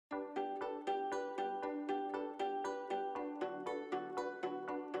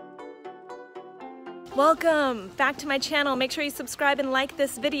Welcome back to my channel. Make sure you subscribe and like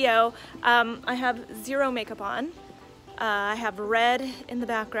this video. I have zero makeup on. I have red in the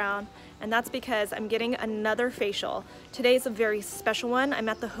background, and that's because I'm getting another facial. Today's a very special one. I'm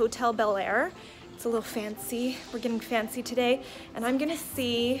at the Hotel Bel Air. It's a little fancy. We're getting fancy today, and I'm gonna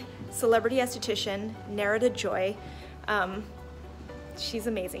see celebrity esthetician Nerida Joy. She's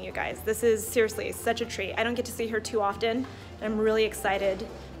amazing, you guys. This is seriously such a treat. I don't get to see her too often, and I'm really excited.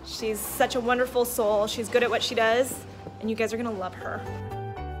 She's such a wonderful soul. She's good at what she does, and you guys are gonna love her.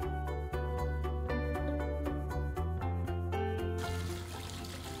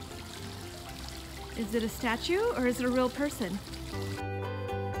 Is it a statue or is it a real person?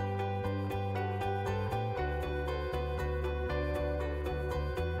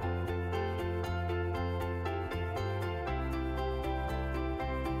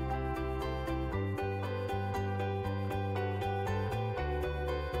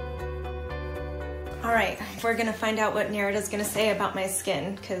 All right, we're gonna find out what Nerida's gonna say about my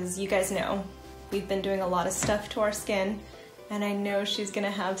skin, because you guys know we've been doing a lot of stuff to our skin, and I know she's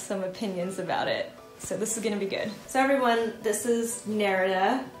gonna have some opinions about it. So this is gonna be good. So everyone, this is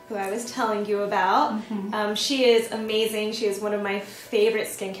Nerida, who I was telling you about. She is amazing. She is one of my favorite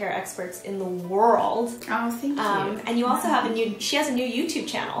skincare experts in the world. Oh, thank you. And you also have she has a new YouTube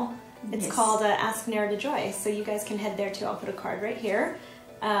channel. It's called Ask Nerida Joy. So you guys can head there too. I'll put a card right here.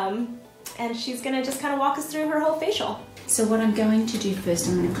 And she's gonna just kind of walk us through her whole facial. So what I'm going to do first,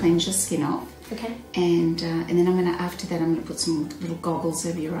 I'm going to cleanse your skin off. Okay. And then I'm going to, after that, I'm going to put some little goggles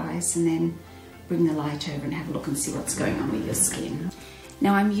over your eyes and then bring the light over and have a look and see what's going on with your skin.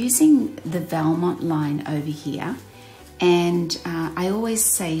 Now I'm using the Valmont line over here, and I always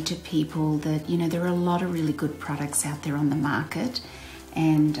say to people that, you know, there are a lot of really good products out there on the market,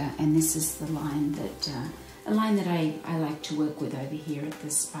 and this is the line that a line that I like to work with over here at the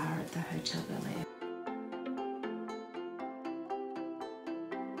spa at the Hotel Bel Air.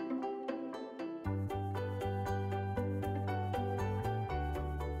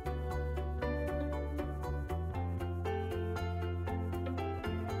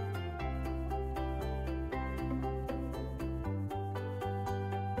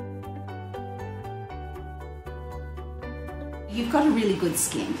 You've got a really good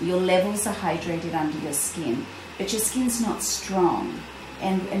skin. Your levels are hydrated under your skin, but your skin's not strong.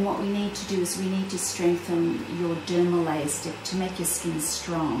 And what we need to do is we need to strengthen your dermal layers to make your skin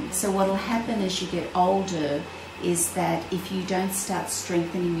strong. So what will happen as you get older is that if you don't start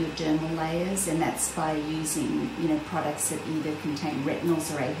strengthening your dermal layers, and that's by using, you know, products that either contain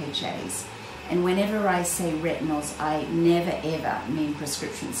retinols or AHAs. And whenever I say retinols, I never ever mean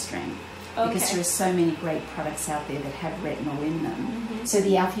prescription strength. Okay. Because there are so many great products out there that have retinol in them. So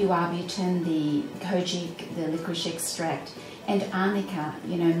the alpha-arbutin, the kojic, the licorice extract, and arnica,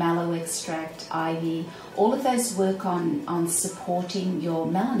 you know, mallow extract, ivy, all of those work on supporting your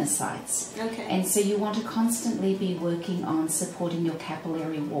melanocytes. Okay. And so you want to constantly be working on supporting your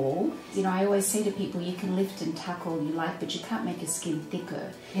capillary wall. You know, I always say to people, you can lift and tuck all you like, but you can't make your skin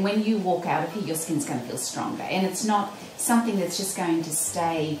thicker. When you walk out of here, your skin's going to feel stronger. And it's not something that's just going to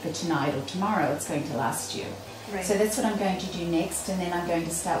stay for tonight or tomorrow, it's going to last you. Right. So that's what I'm going to do next, and then I'm going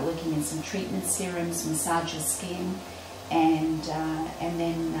to start working in some treatment serums, massage your skin, and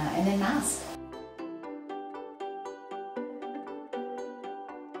then mask.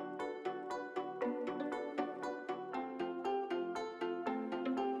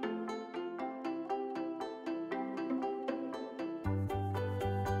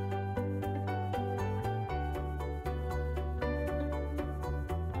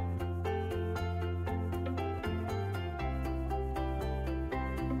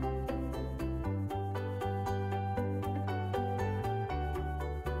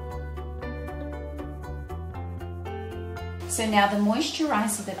 So now the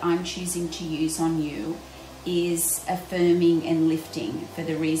moisturizer that I'm choosing to use on you is affirming and lifting for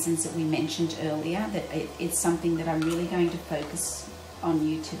the reasons that we mentioned earlier, that it's something that I'm really going to focus on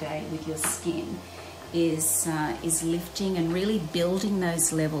you today with your skin, is lifting and really building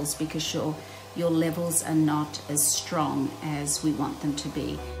those levels, because your levels are not as strong as we want them to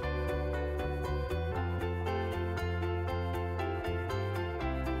be.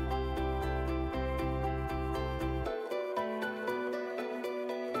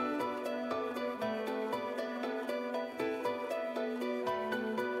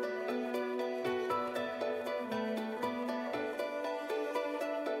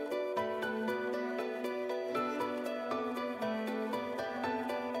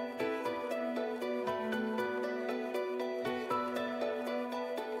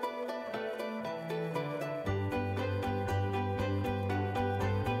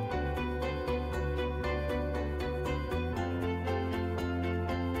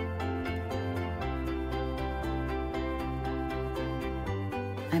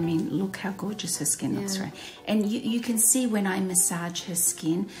 I mean, look how gorgeous her skin looks, right? And you can see when I massage her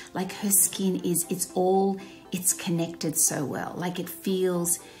skin, like her skin is, it's connected so well. Like it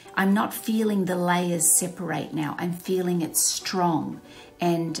feels, I'm not feeling the layers separate now. I'm feeling it strong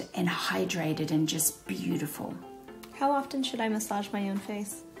and hydrated and just beautiful. How often should I massage my own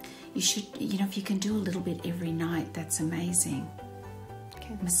face? You should, you know, if you can do a little bit every night, that's amazing.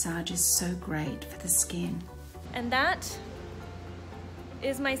 Okay. Massage is so great for the skin. And that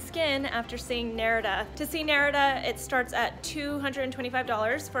is my skin after seeing Nerida. To see Nerida, it starts at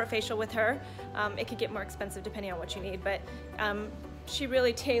 $225 for a facial with her. It could get more expensive depending on what you need, but she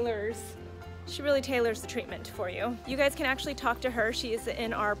really tailors the treatment for you. You guys can actually talk to her. She is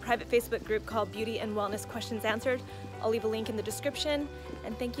in our private Facebook group called Beauty and Wellness Questions Answered. I'll leave a link in the description.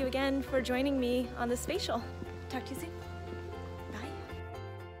 And thank you again for joining me on this facial. Talk to you soon.